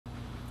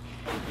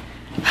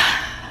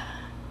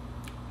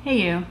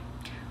Hey you,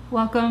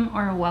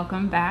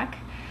 welcome back.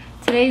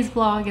 Today's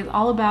vlog is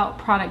all about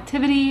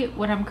productivity,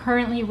 what I'm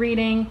currently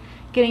reading,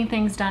 getting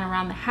things done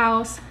around the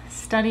house,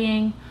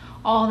 studying,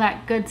 all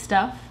that good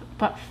stuff.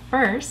 But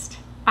first,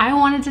 I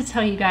wanted to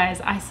tell you guys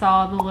I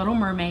saw The Little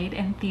Mermaid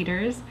in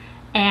theaters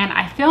and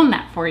I filmed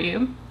that for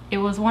you. It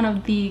was one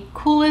of the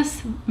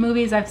coolest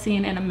movies I've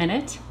seen in a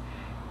minute.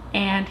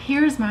 And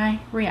here's my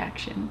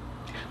reaction.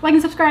 Like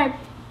and subscribe.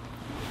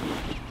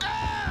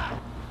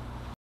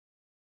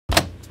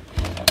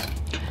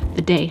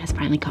 The day has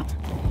finally come.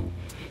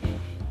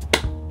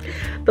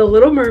 The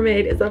Little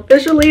Mermaid is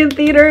officially in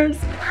theaters.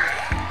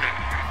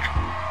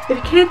 If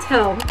you can't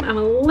tell, I'm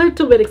a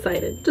little bit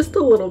excited, just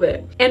a little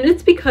bit. And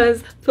it's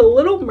because The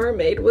Little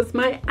Mermaid was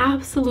my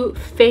absolute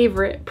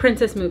favorite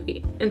princess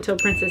movie until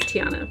Princess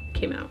Tiana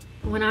came out.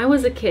 When I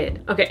was a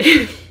kid,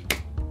 okay,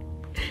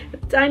 a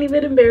tiny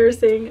bit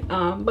embarrassing,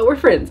 but we're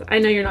friends. I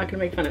know you're not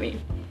gonna make fun of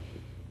me.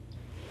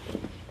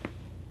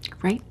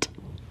 Right?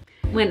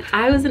 When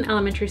I was in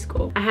elementary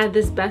school, I had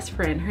this best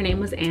friend, her name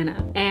was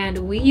Anna, and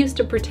we used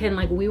to pretend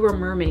like we were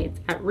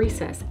mermaids at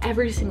recess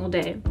every single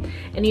day.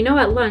 And you know,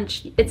 at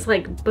lunch, it's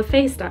like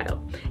buffet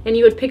style, and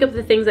you would pick up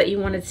the things that you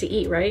wanted to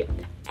eat, right?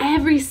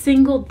 Every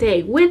single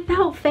day,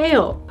 without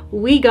fail,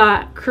 we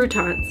got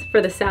croutons for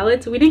the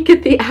salads. We didn't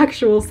get the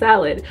actual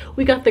salad.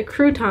 We got the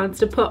croutons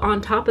to put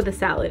on top of the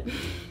salad.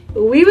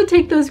 We would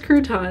take those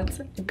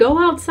croutons, go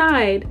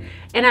outside,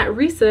 and at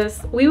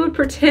recess, we would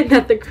pretend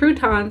that the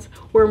croutons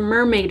were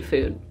mermaid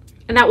food.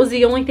 And that was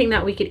the only thing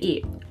that we could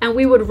eat. And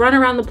we would run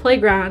around the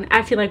playground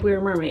acting like we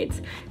were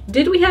mermaids.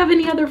 Did we have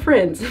any other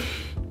friends?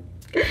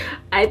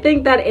 I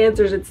think that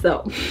answers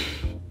itself.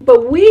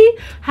 But we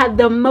had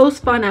the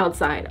most fun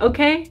outside,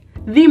 okay?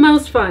 The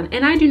most fun.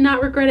 And I do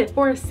not regret it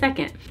for a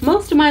second.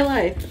 Most of my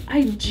life,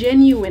 I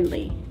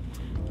genuinely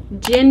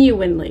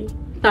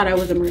thought I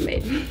was a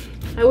mermaid.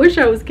 I wish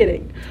I was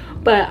kidding,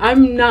 but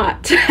I'm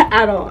not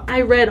at all.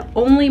 I read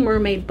only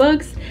mermaid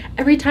books.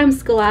 Every time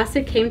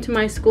Scholastic came to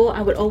my school,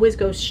 I would always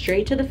go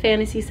straight to the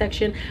fantasy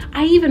section.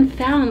 I even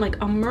found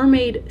like a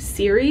mermaid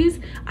series.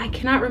 I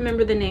cannot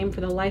remember the name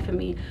for the life of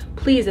me.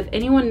 Please, if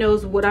anyone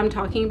knows what I'm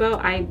talking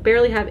about, I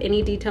barely have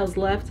any details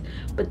left,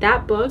 but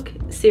that book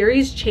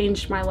series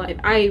changed my life.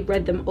 I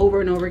read them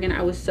over and over again.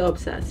 I was so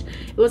obsessed.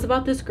 It was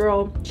about this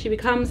girl. She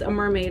becomes a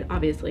mermaid,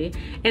 obviously,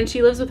 and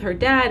she lives with her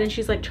dad and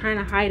she's like trying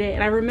to hide it.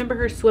 And I remember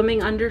her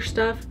swimming under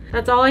stuff.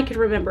 That's all I could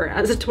remember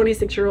as a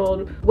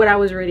 26-year-old what I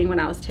was reading when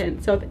I was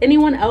 10. So if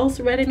anyone else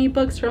read any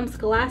books from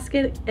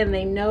Scholastic and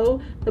they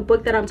know the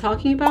book that I'm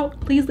talking about,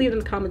 please leave in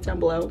the comments down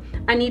below.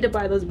 I need to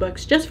buy those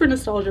books just for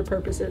nostalgia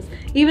purposes.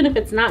 Even if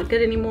it's not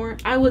good anymore,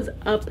 I was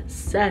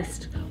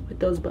obsessed with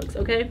those books,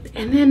 okay?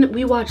 And then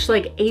we watched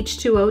like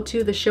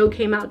H2O2, the show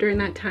came out during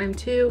that time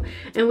too.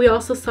 And we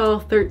also saw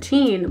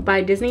 13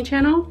 by Disney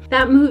Channel.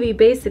 That movie,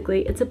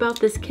 basically, it's about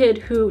this kid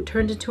who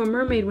turns into a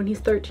mermaid when he's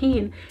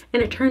 13.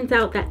 And it turns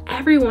out that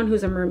everyone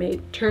who's a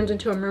mermaid turns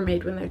into a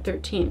mermaid when they're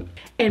 13.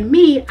 And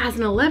me, as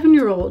an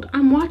 11-year-old,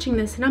 I'm watching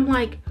this and I'm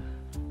like,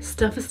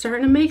 stuff is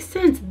starting to make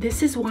sense.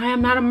 This is why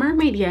I'm not a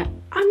mermaid yet.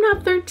 I'm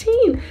not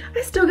 13.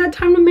 I still got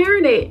time to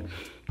marinate.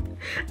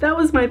 That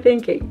was my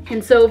thinking.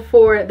 And so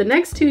for the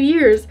next 2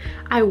 years,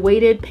 I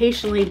waited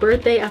patiently,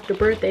 birthday after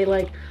birthday,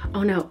 like,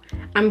 oh no,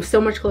 I'm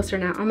so much closer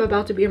now. I'm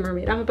about to be a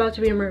mermaid. I'm about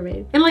to be a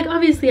mermaid. And like,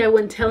 obviously I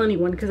wouldn't tell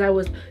anyone because I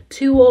was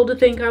too old to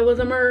think I was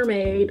a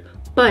mermaid.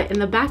 But in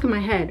the back of my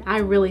head, I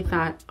really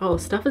thought, oh,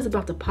 stuff is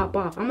about to pop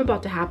off. I'm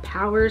about to have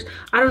powers.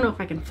 I don't know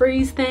if I can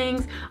freeze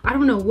things. I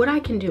don't know what I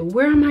can do.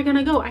 Where am I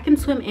gonna go? I can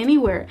swim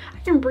anywhere. I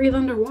can breathe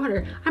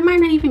underwater. I might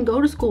not even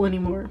go to school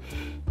anymore.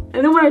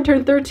 And then when I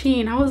turned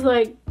 13, I was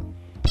like,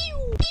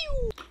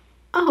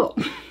 oh,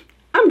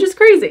 I'm just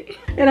crazy.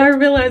 And I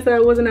realized that I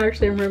wasn't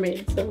actually a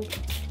mermaid. So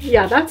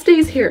yeah, that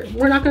stays here.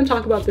 We're not gonna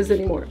talk about this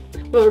anymore.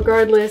 But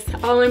regardless,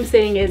 all I'm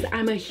saying is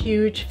I'm a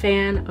huge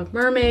fan of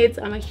mermaids.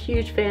 I'm a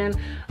huge fan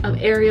of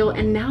Ariel.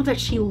 And now that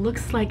she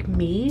looks like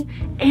me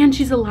and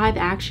she's a live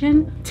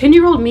action,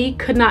 10-year-old me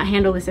could not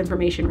handle this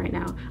information right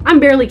now. I'm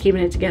barely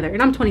keeping it together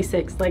and I'm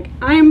 26. Like,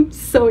 I'm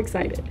so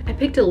excited. I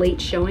picked a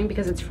late showing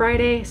because it's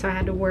Friday, so I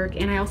had to work.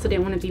 And I also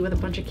didn't want to be with a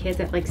bunch of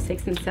kids at like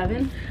 6 and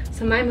 7.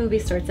 So my movie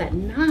starts at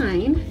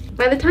 9.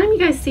 By the time you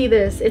guys see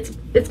this,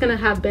 it's gonna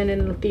have been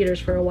in the theaters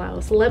for a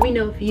while. So let me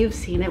know if you've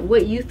seen it,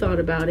 what you thought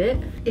about it.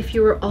 If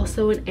you were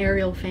also an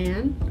Ariel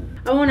fan.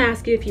 I want to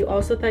ask you if you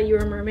also thought you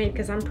were a mermaid,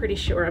 because I'm pretty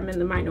sure I'm in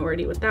the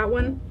minority with that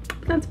one,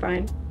 but that's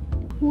fine.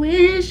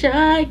 Wish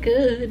I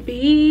could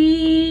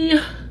be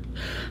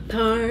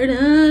part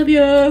of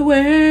your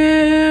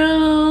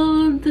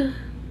world.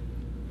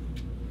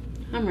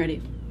 I'm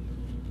ready.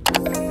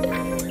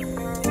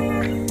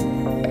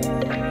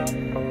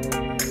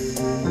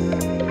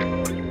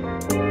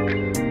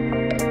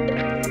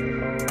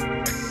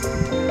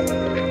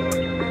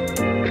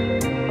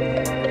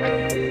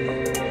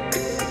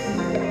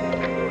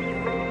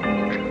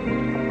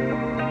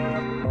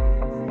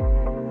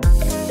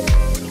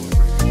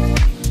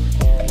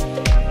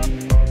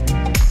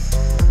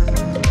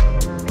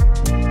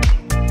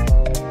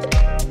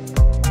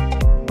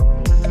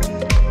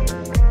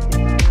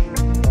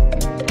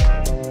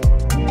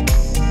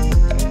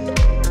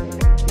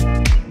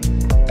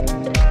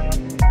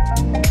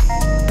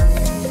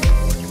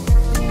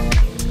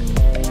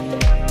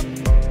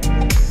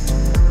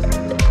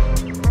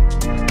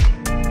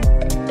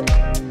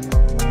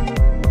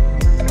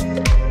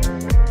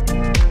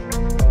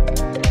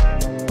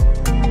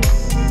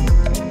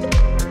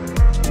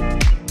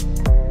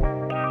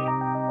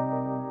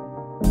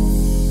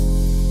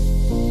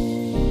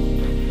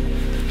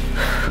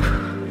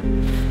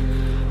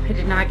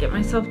 did not get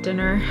myself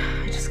dinner.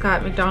 I just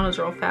got McDonald's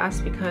real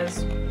fast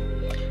because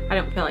I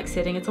don't feel like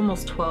sitting. It's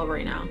almost 12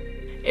 right now.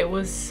 It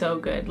was so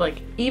good.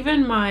 Like,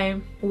 even my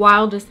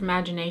wildest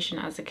imagination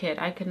as a kid,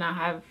 I could not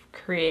have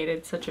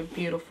created such a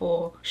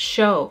beautiful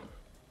show.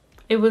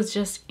 It was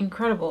just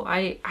incredible.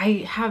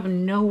 I have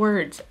no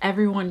words.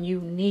 Everyone,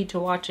 you need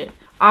to watch it.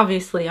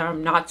 Obviously,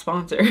 I'm not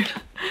sponsored.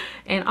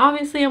 And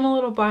obviously, I'm a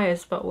little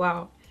biased, but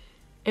wow.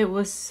 It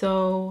was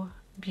so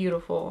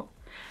beautiful.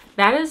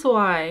 That is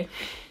why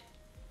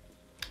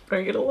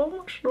I get a little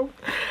emotional.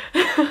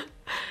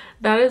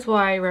 That is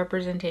why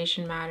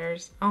representation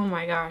matters. Oh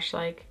my gosh,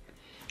 like,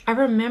 I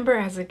remember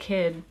as a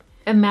kid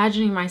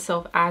imagining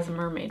myself as a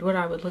mermaid, what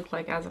I would look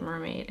like as a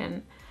mermaid,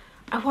 and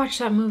I watched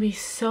that movie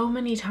so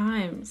many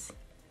times.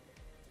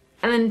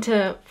 And then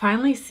to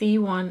finally see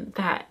one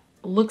that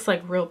looks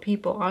like real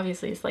people,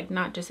 obviously it's like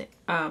not just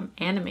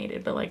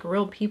animated, but like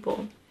real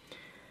people.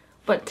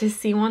 But to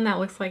see one that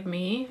looks like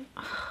me,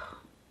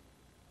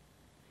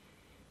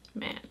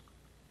 man,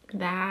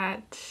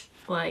 that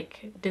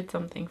like did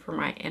something for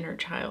my inner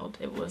child.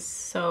 It was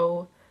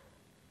so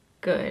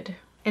good.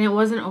 And it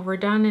wasn't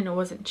overdone and it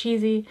wasn't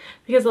cheesy,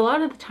 because a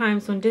lot of the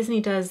times when Disney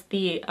does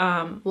the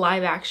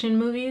live action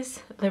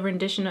movies, the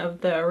rendition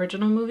of the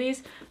original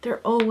movies, they're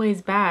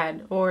always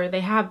bad, or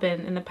they have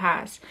been in the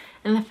past.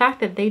 And the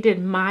fact that they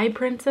did My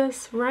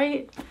Princess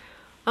right,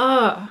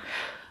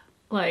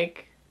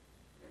 like,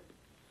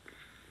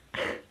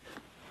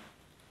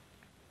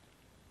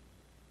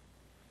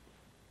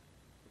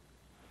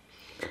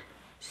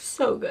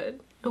 so good.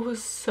 It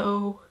was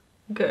so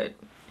good.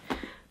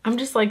 I'm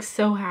just like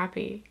so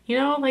happy, you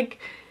know, like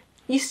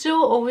you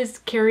still always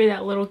carry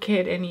that little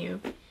kid in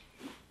you,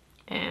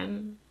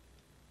 and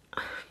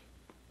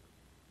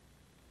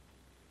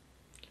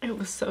it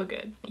was so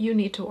good. You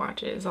need to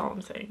watch it is all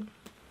I'm saying.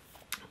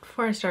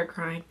 Before I start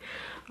crying,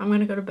 I'm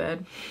gonna go to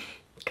bed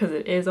because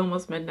it is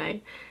almost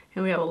midnight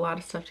and we have a lot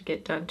of stuff to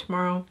get done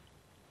tomorrow.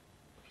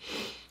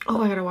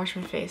 Oh, I gotta wash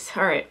my face.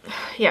 All right,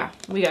 yeah,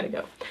 we gotta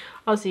go.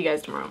 I'll see you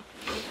guys tomorrow.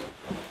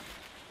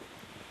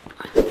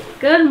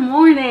 Good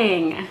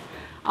morning.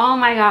 Oh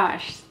my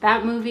gosh,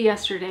 that movie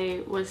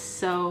yesterday was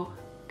so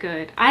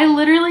good. I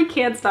literally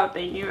can't stop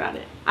thinking about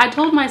it. I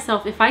told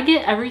myself if I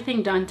get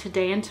everything done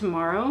today and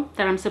tomorrow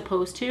that I'm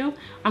supposed to,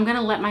 I'm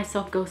gonna let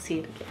myself go see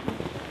it again.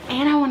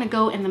 And I want to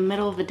go in the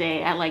middle of the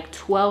day at like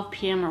 12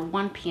 p.m. or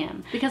 1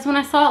 p.m. because when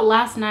I saw it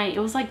last night,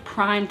 it was like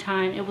prime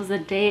time. It was the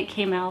day it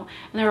came out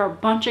and there were a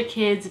bunch of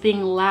kids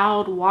being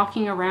loud,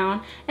 walking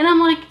around, and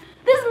I'm like,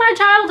 this is my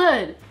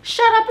childhood.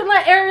 Shut up and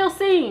let Ariel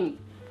sing.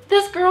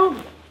 This girl,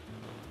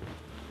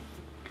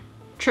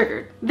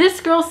 triggered.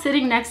 This girl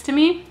sitting next to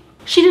me,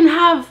 she didn't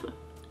have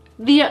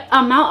the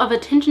amount of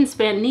attention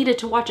span needed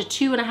to watch a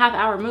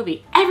 2.5-hour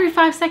movie. Every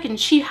 5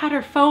 seconds, she had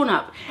her phone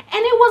up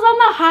and it was on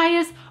the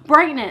highest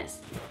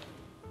brightness.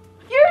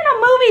 You're in a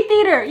movie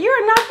theater.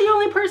 You're not the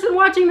only person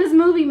watching this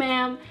movie,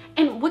 ma'am.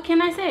 And what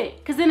can I say?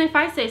 Because then if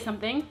I say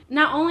something,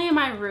 not only am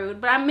I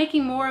rude, but I'm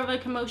making more of a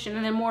commotion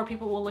and then more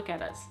people will look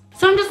at us.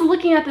 So I'm just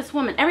looking at this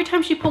woman. Every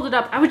time she pulled it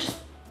up, I would just,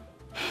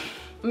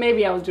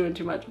 maybe I was doing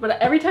too much, but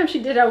every time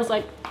she did, I was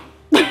like,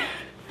 and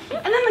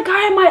then the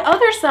guy on my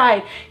other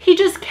side, he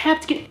just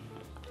kept getting,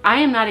 I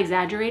am not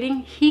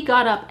exaggerating, he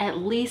got up at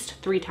least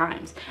 3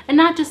 times. And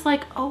not just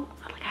like, oh,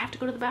 like I have to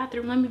go to the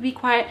bathroom, let me be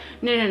quiet.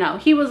 No, no, no.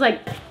 He was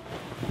like,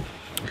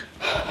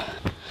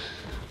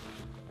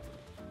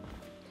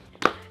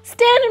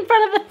 stand in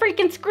front of the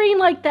freaking screen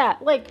like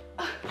that. Like,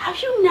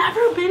 have you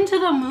never been to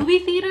the movie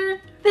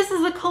theater? This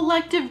is a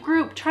collective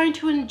group trying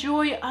to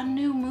enjoy a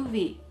new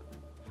movie.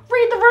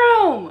 Read the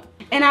room.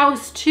 And I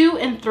was too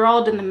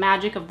enthralled in the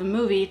magic of the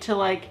movie to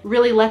like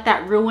really let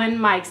that ruin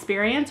my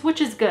experience, which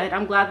is good.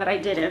 I'm glad that I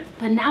didn't.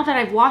 But now that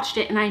I've watched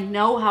it and I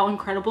know how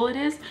incredible it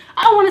is,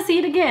 I want to see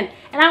it again,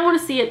 and I want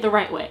to see it the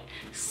right way.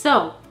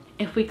 So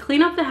if we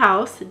clean up the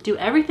house, do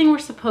everything we're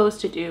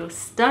supposed to do,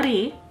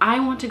 study, I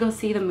want to go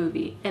see the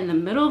movie in the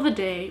middle of the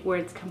day where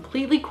it's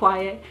completely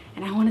quiet,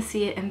 and I want to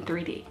see it in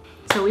 3D.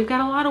 So we've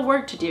got a lot of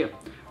work to do.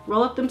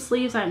 Roll up them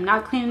sleeves. I'm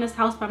not cleaning this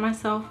house by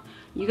myself.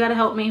 You got to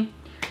help me.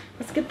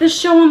 Let's get this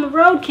show on the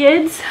road,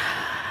 kids.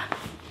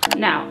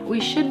 Now,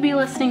 we should be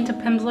listening to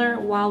Pimsleur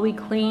while we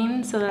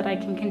clean so that I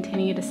can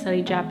continue to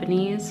study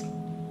Japanese.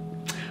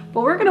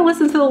 But we're gonna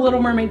listen to the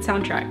Little Mermaid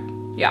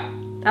soundtrack. Yeah,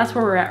 that's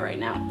where we're at right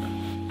now.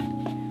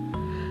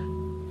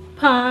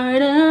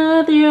 Part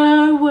of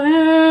your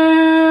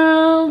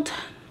world.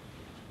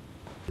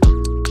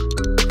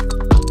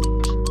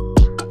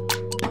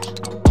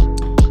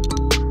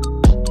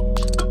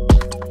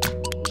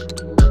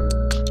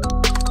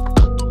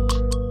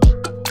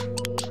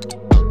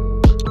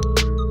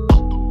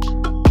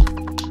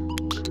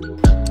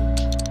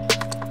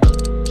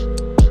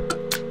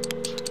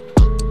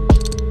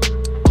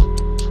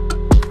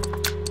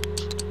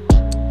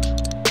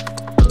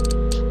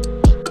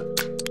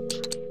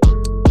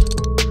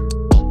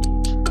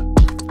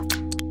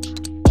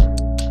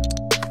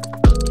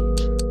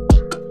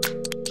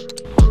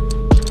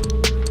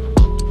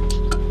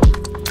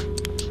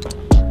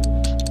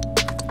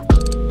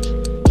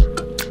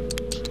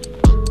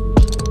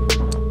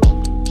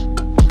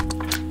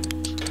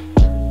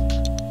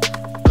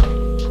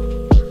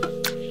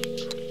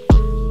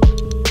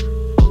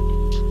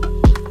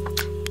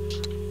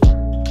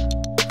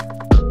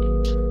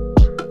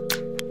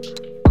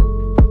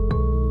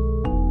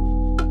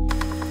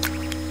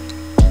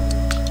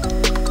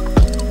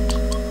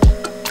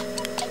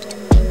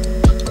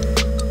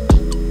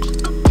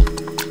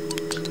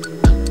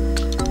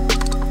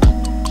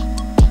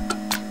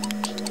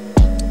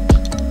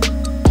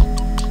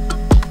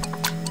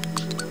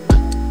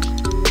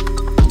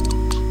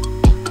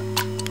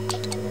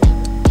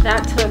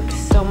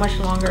 much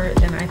longer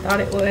than I thought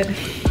it would.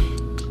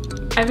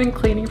 I've been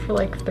cleaning for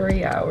like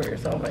 3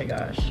 hours, oh my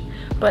gosh.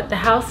 But the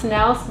house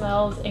now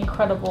smells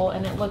incredible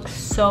and it looks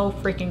so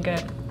freaking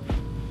good.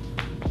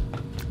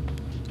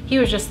 He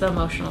was just the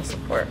emotional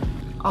support.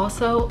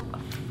 Also,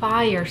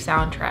 fire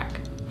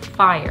soundtrack,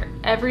 fire.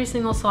 Every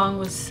single song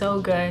was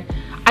so good.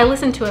 I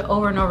listened to it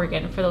over and over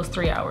again for those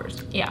 3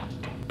 hours. Yeah,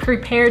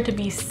 prepare to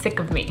be sick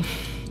of me.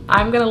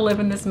 I'm gonna live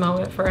in this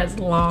moment for as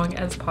long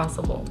as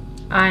possible.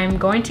 I'm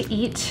going to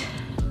eat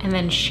and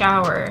then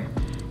shower,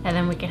 and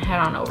then we can head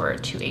on over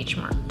to H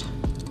Mart.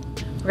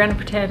 We're gonna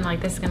pretend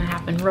like this is gonna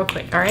happen real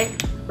quick, all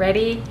right?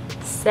 Ready,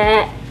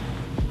 set.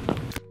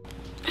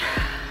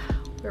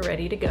 We're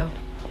ready to go.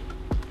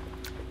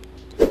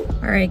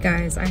 All right,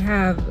 guys, I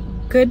have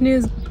good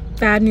news,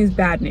 bad news,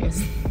 bad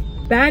news.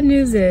 Bad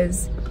news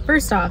is,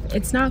 first off,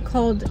 it's not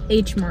called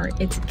H Mart,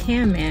 it's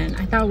Cam Man.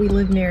 I thought we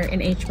lived near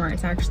an H Mart.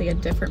 It's actually a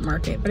different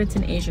market, but it's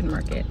an Asian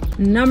market.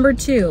 Number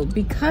two,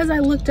 because I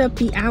looked up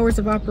the hours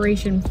of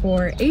operation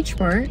for H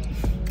Mart,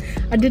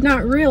 I did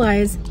not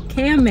realize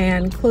Cam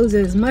Man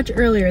closes much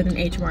earlier than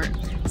H Mart,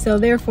 so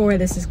therefore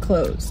this is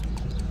closed.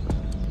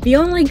 The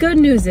only good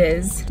news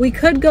is we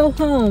could go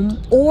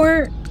home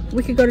or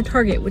we could go to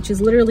Target, which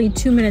is literally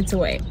 2 minutes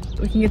away.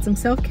 We can get some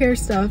self-care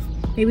stuff,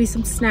 maybe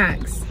some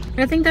snacks. And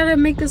I think that would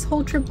make this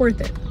whole trip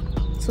worth it.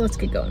 So let's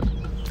get going.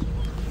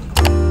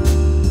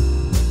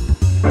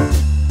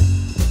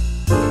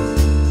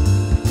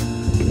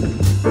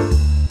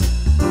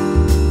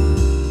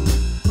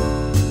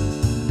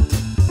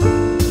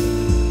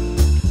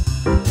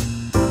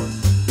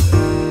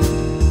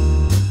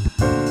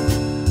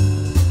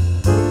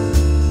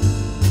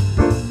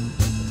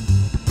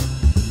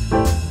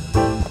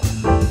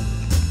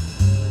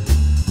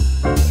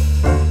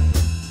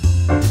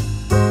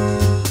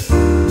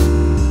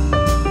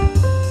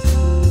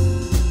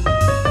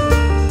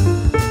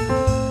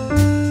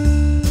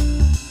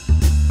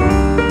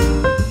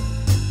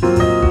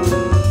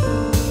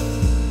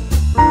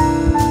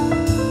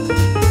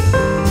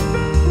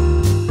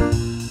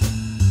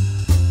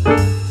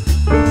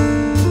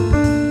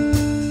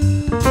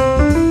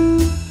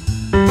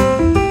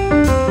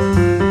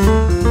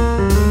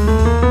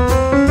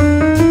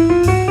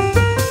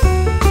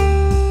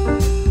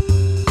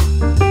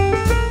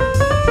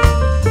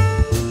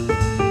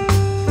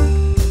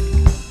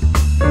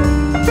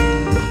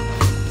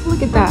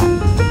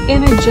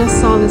 And I just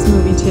saw this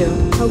movie too.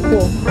 How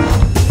cool.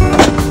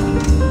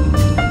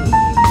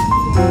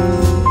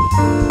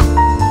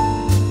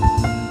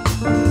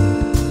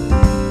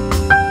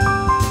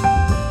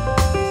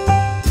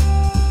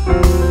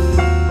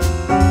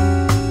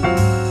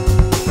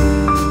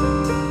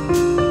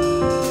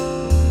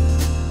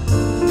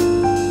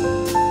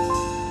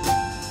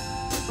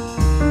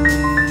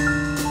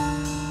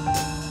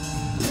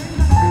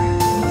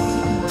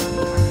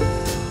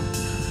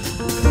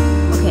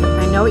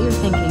 I know what you're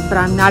thinking, but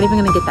I'm not even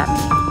gonna get that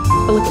many.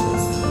 But look at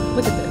this.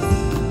 Look at this.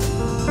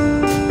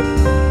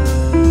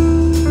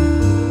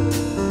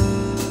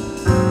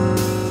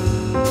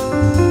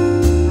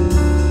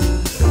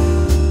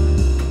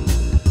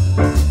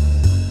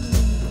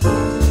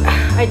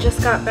 I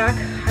just got back.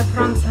 I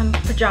put on some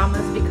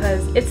pajamas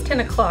because it's 10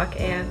 o'clock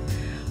and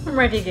I'm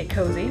ready to get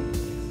cozy.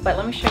 But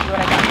let me show you what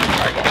I got from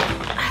Target.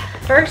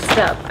 First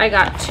up, I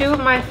got 2 of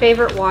my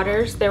favorite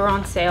waters. They were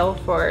on sale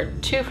for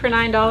 2 for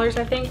 $9,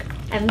 I think.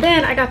 And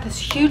then I got this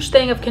huge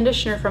thing of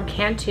conditioner from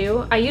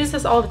Cantu. I use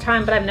this all the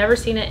time, but I've never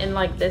seen it in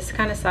like this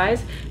kind of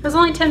size. It was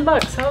only 10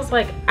 bucks. So I was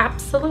like,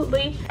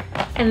 absolutely.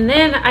 And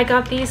then I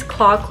got these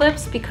claw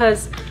clips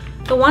because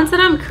the ones that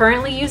I'm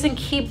currently using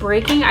keep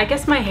breaking. I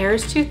guess my hair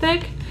is too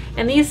thick,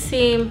 and these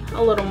seem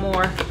a little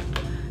more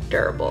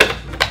durable.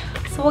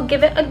 So we'll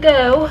give it a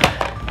go.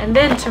 And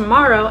then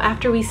tomorrow,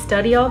 after we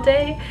study all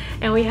day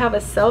and we have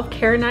a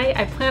self-care night,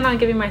 I plan on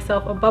giving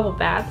myself a bubble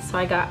bath. So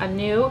I got a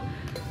new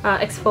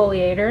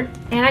exfoliator,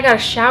 and I got a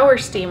shower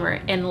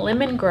steamer in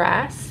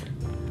lemongrass.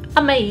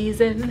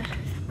 Amazing.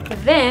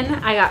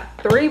 Then I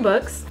got 3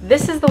 books.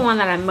 This is the one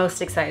that I'm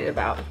most excited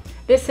about.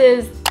 This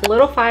is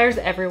Little Fires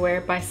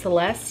Everywhere by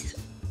Celeste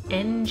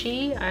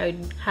NG. I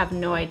have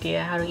no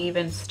idea how to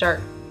even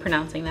start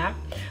pronouncing that,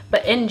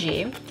 but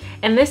NG.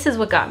 And this is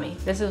what got me.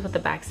 This is what the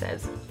back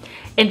says.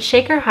 In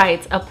Shaker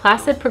Heights, a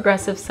placid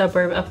progressive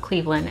suburb of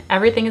Cleveland,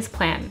 everything is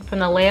planned, from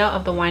the layout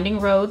of the winding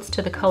roads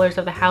to the colors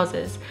of the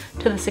houses,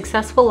 to the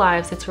successful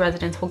lives its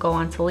residents will go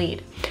on to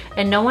lead.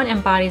 And no one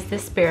embodies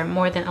this spirit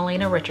more than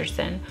Elena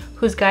Richardson,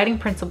 whose guiding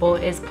principle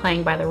is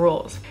playing by the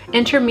rules.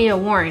 Enter Mia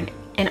Warren,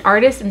 an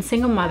artist and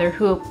single mother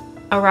who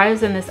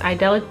arrives in this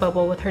idyllic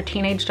bubble with her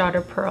teenage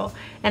daughter Pearl,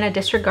 and a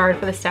disregard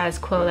for the status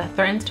quo that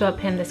threatens to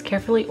upend this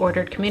carefully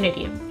ordered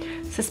community.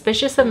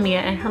 Suspicious of Mia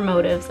and her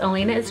motives,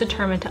 Elena is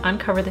determined to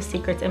uncover the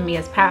secrets in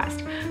Mia's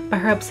past, but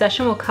her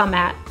obsession will come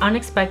at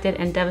unexpected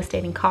and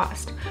devastating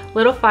cost.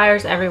 Little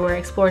Fires Everywhere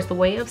explores the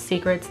weight of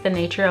secrets, the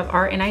nature of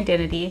art and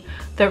identity,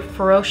 the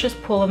ferocious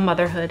pull of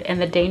motherhood,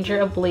 and the danger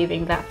of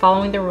believing that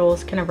following the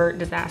rules can avert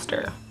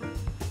disaster.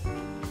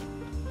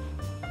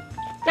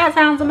 That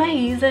sounds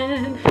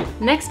amazing.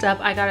 Next up,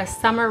 I got a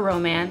summer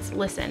romance.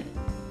 Listen,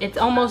 It's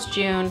almost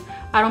June.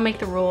 I don't make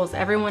the rules.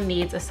 Everyone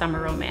needs a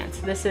summer romance.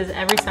 This is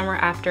every summer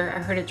after. I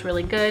heard it's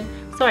really good,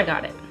 so I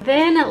got it.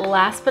 Then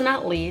last but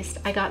not least,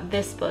 I got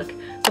this book,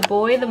 The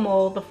Boy, the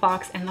Mole, the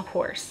Fox, and the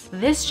Horse.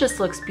 This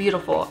just looks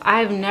beautiful.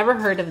 I've never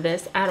heard of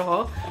this at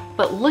all,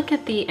 but look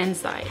at the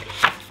inside.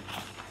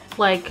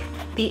 Like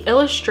the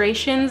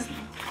illustrations,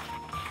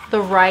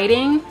 the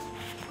writing.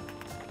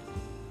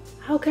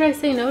 How could I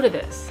say no to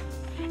this?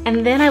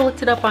 And then I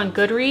looked it up on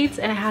Goodreads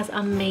and it has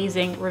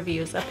amazing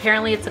reviews.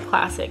 Apparently it's a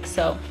classic,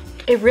 so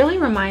it really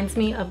reminds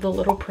me of The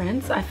Little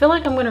Prince. I feel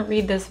like I'm gonna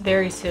read this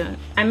very soon.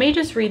 I may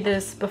just read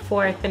this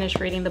before I finish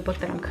reading the book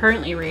that I'm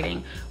currently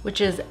reading,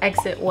 which is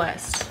Exit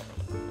West.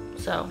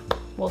 So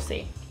we'll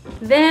see.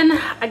 Then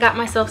I got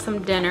myself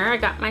some dinner. I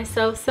got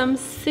myself some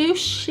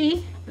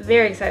sushi.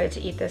 Very excited to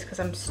eat this because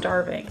I'm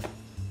starving.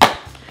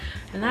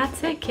 And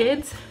that's it,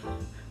 kids.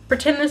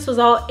 Pretend this was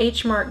all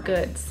H Mart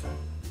goods,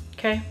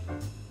 okay?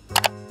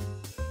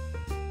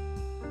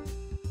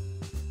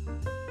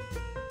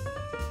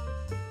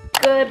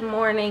 Good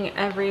morning,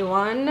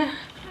 everyone.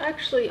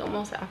 Actually,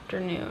 almost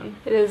afternoon.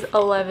 It is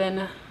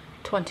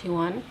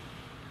 11:21.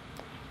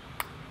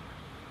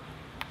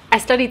 I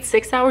studied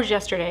 6 hours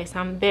yesterday, so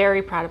I'm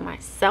very proud of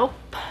myself.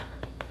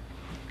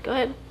 Go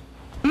ahead.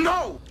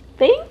 No!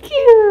 Thank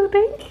you,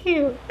 thank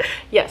you.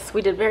 Yes,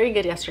 we did very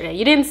good yesterday.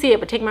 You didn't see it,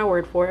 but take my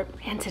word for it.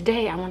 And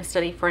today I want to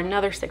study for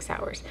another 6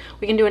 hours.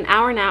 We can do an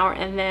hour,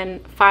 and then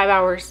 5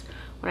 hours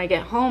when I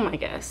get home, I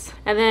guess.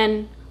 And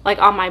then like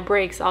on my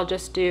breaks, I'll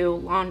just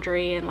do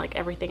laundry and like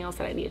everything else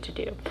that I needed to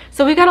do.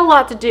 So we got a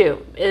lot to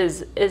do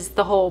is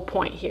the whole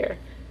point here.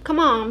 Come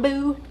on,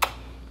 boo.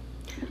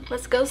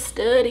 Let's go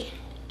study.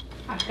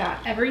 I've got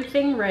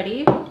everything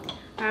ready.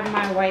 I have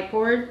my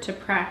whiteboard to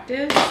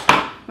practice,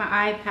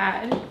 my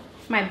iPad,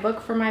 my book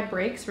for my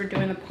breaks. We're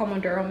doing the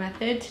Pomodoro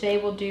method. Today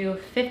we'll do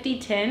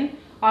 50-10.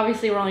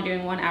 Obviously we're only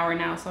doing 1 hour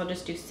now, so I'll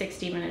just do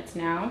 60 minutes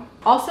now.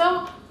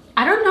 Also,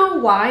 I don't know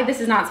why,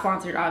 this is not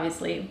sponsored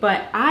obviously,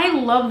 but I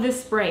love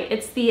this spray.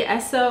 It's the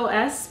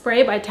SOS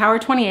spray by Tower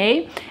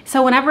 28.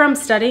 So whenever I'm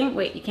studying,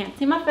 wait, you can't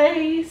see my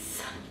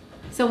face.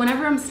 So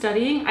whenever I'm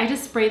studying, I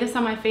just spray this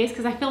on my face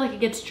because I feel like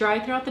it gets dry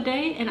throughout the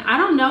day. And I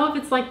don't know if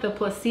it's like the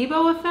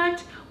placebo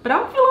effect, but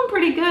I'm feeling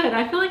pretty good.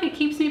 I feel like it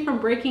keeps me from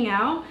breaking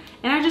out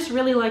and I just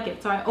really like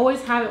it. So I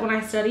always have it when I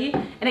study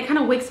and it kind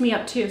of wakes me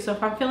up too. So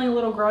if I'm feeling a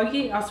little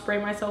groggy, I'll spray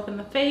myself in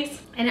the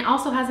face. And it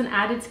also has an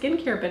added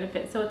skincare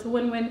benefit. So it's a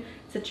win-win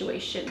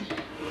situation.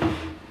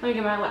 Let me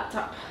get my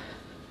laptop.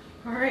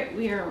 All right,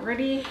 we are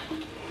ready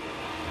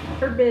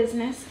for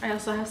business. I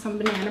also have some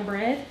banana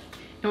bread.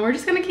 And we're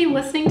just gonna keep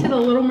listening to the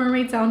Little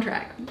Mermaid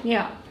soundtrack.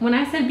 Yeah, when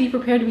I said be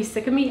prepared to be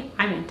sick of me,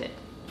 I meant it.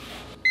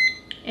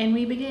 And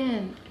we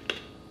begin.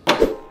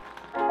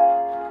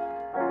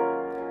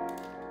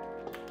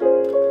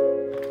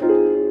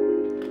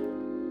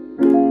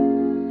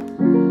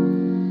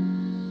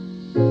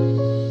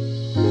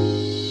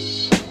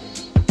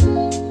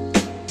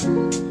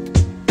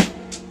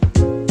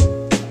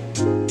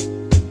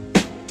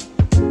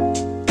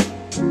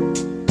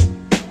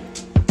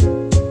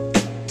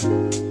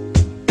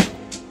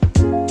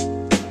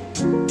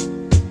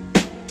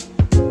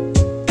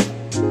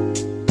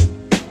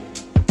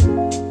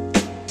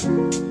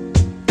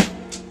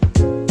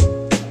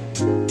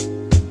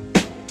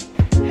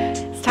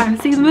 Time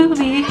to see the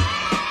movie.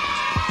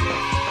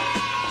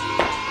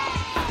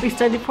 We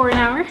studied for an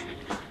hour.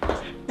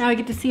 Now I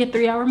get to see a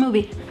 3-hour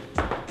movie.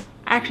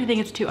 I actually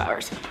think it's 2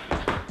 hours.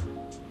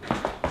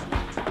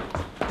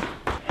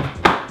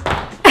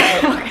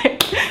 Okay,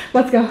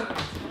 let's go.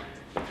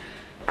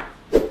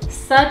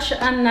 Such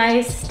a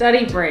nice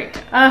study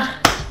break.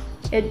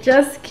 It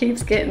just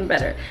keeps getting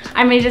better.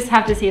 I may just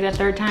have to see it a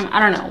third time. I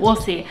don't know, we'll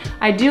see.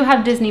 I do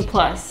have Disney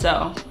Plus,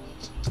 so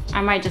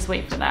I might just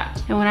wait for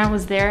that. And when I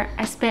was there,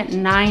 I spent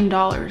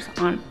 $9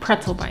 on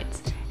pretzel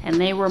bites and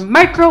they were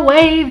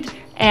microwaved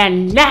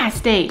and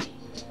nasty.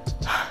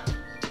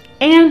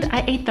 And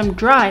I ate them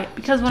dry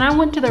because when I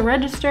went to the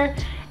register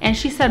and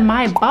she said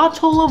my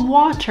bottle of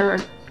water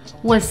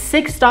was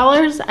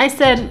 $6, I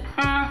said,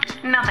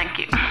 no thank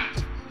you.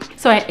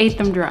 So I ate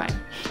them dry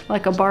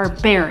like a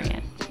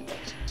barbarian.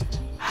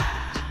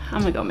 I'm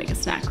gonna go make a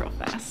snack real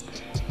fast.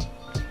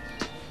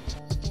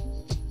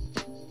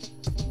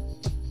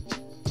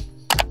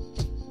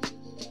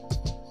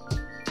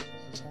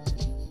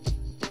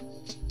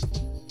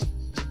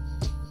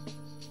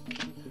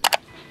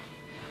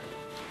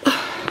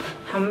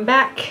 I'm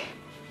back.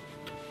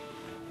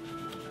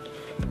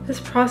 This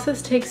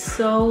process takes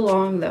so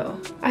long though.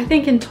 I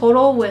think in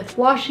total with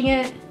washing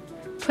it,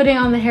 putting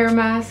on the hair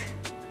mask,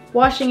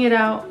 washing it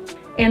out,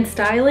 and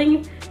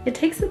styling, it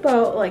takes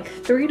about like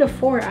 3 to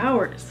 4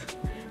 hours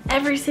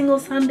every single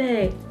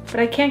Sunday. But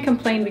I can't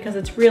complain because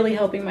it's really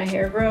helping my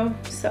hair grow,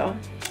 so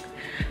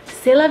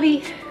c'est la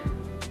vie.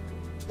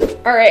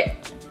 All right,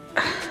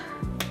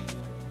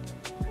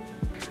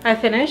 I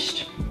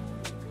finished.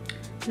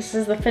 This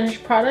is the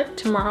finished product.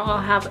 Tomorrow I'll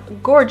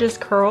have gorgeous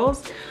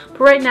curls. But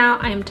But right now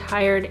I am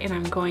tired and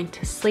I'm going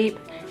to sleep.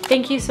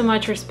 Thank you so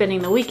much for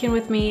spending the weekend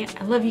with me.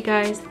 I love you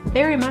guys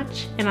very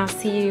much, and I'll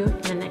see you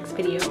in the next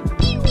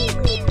video.